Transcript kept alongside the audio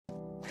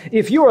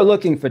If you are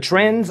looking for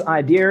trends,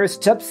 ideas,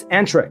 tips,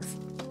 and tricks,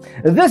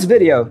 this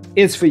video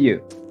is for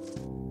you.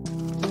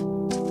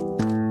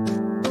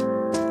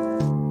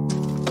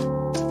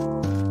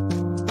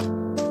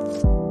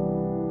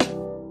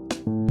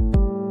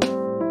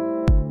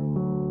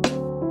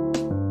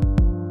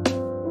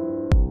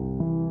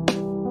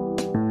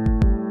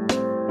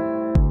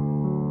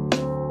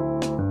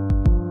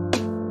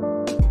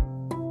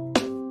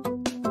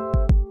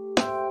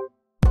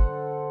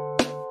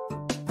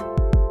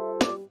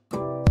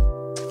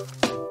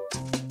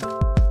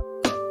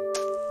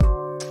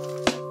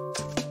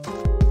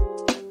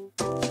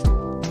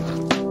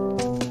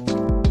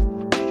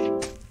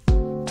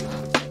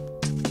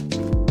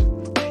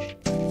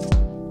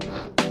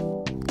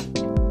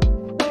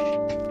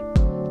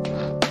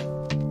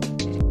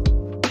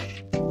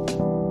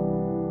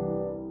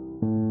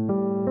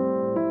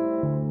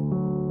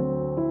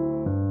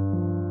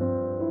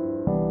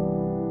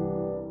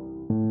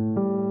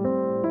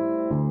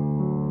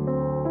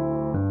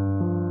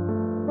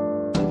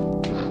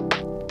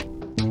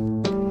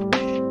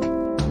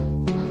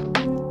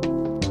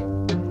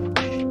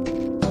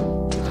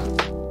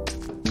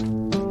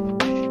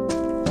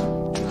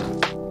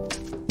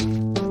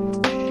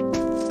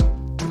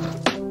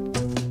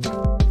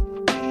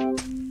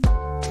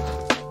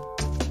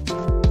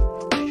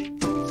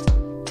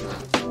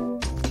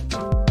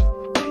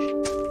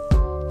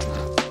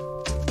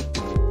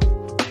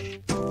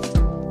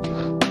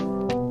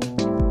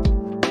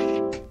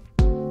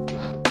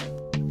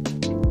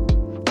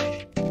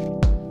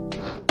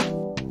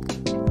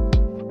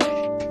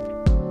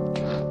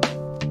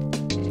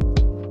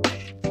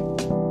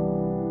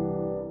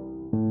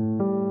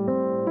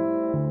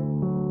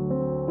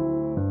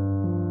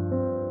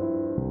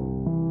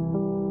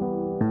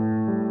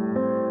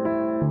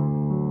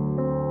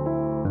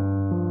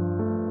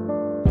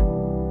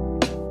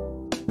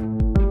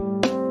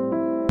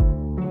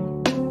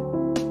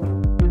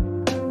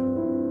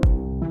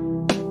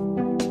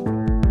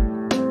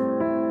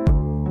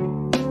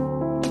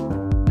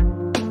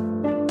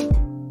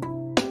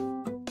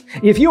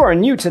 If you are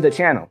new to the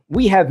channel,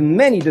 we have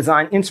many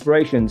design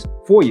inspirations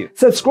for you.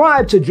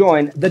 Subscribe to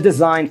join the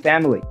design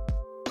family.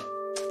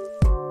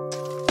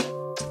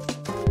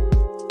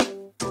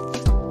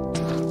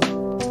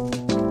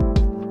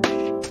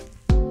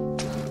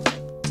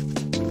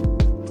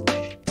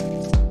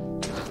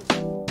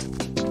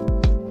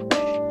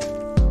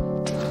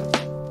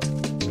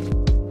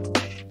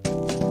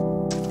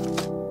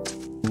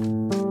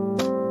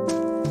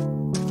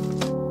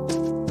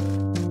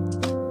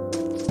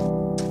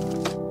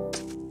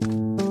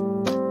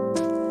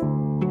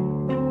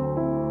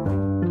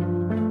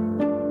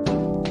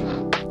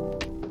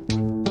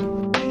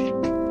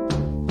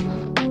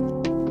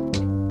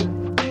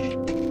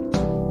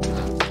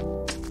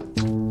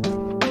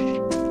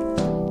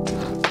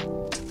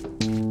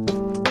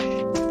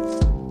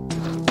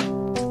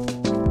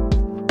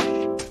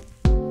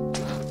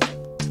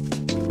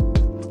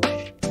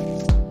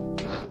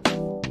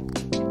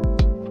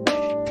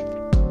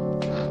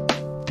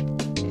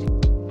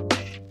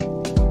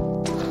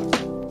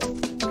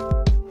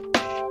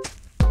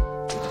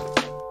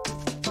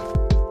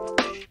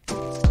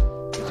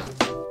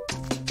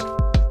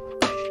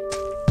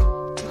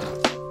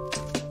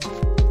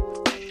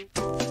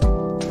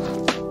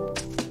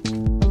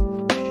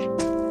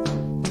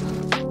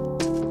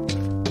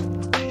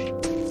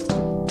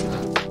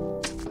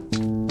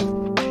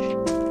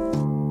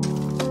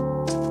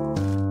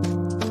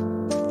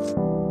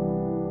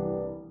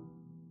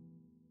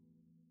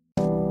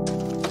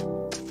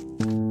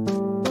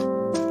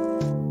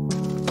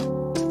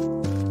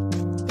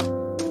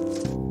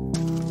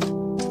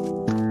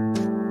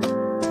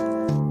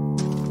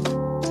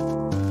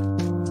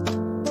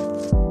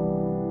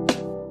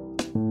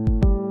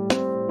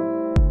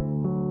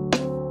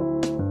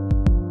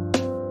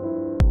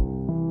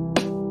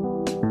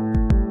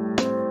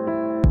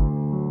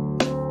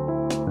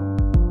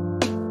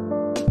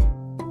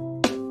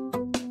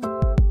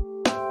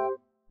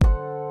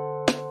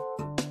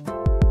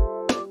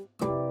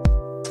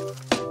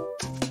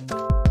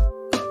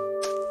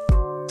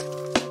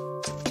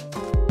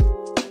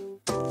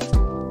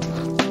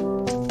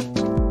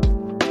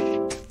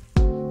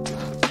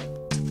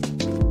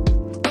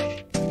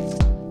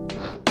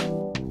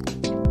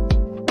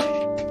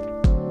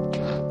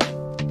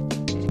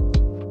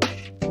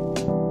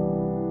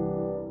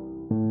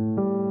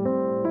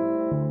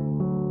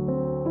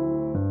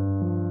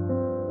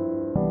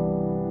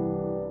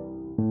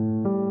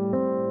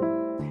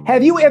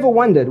 Have you ever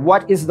wondered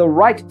what is the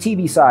right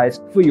TV size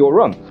for your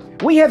room?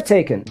 We have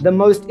taken the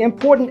most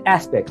important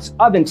aspects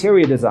of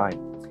interior design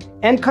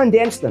and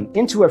condensed them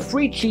into a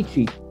free cheat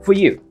sheet for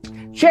you.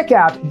 Check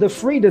out the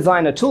free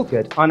designer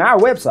toolkit on our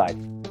website,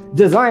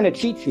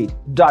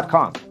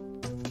 designercheatsheet.com.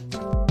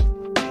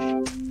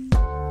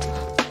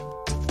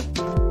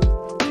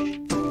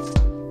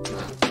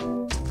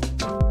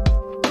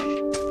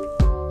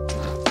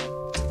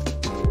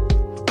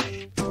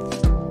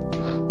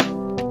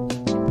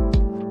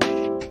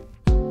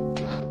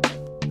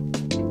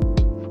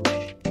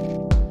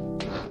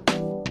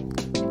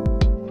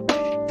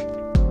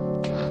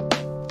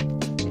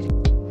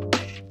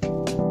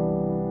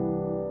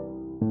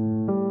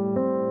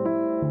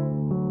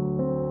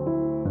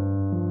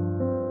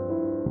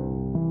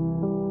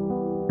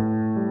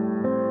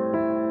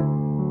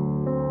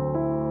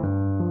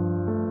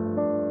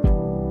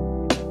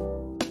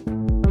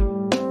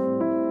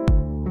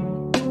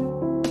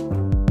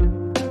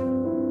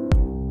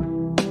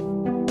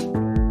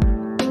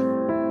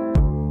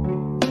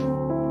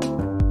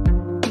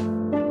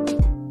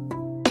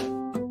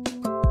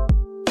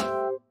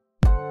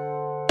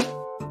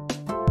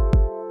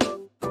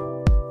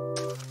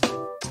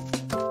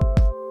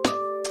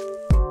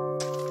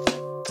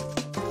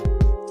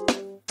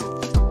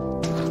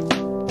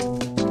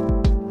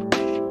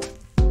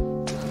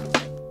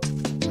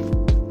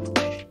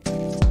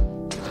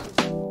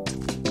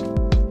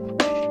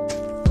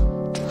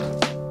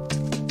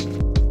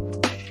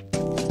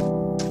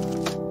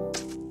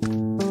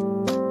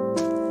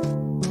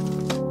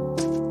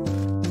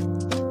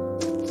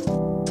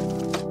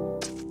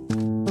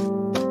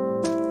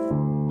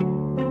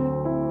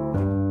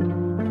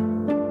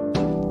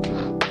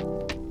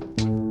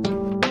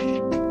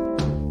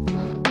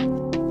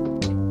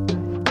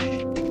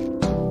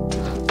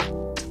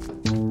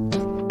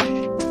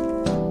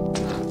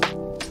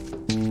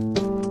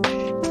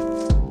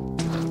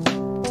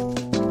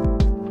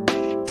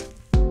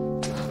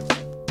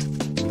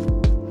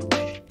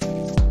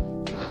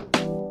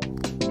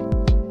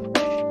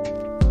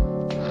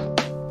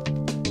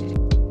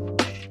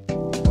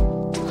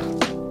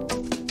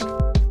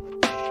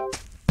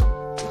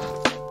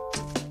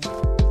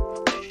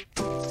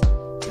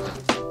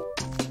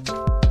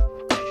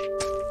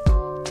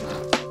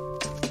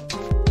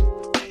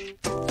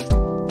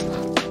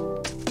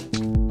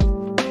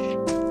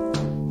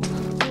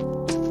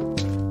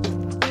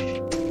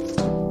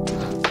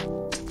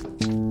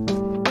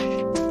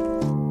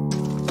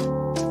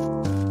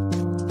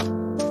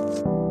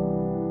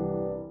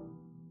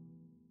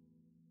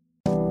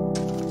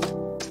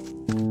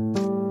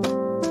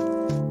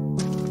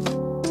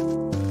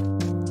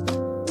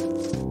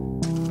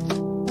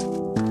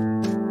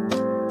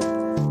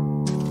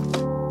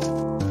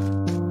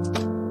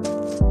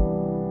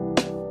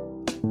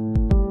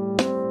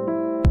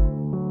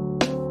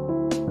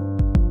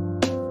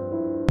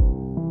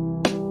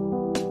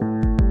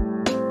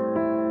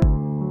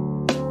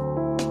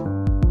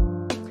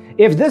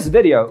 If this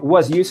video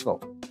was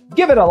useful,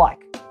 give it a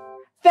like.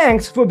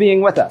 Thanks for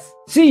being with us.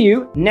 See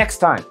you next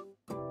time.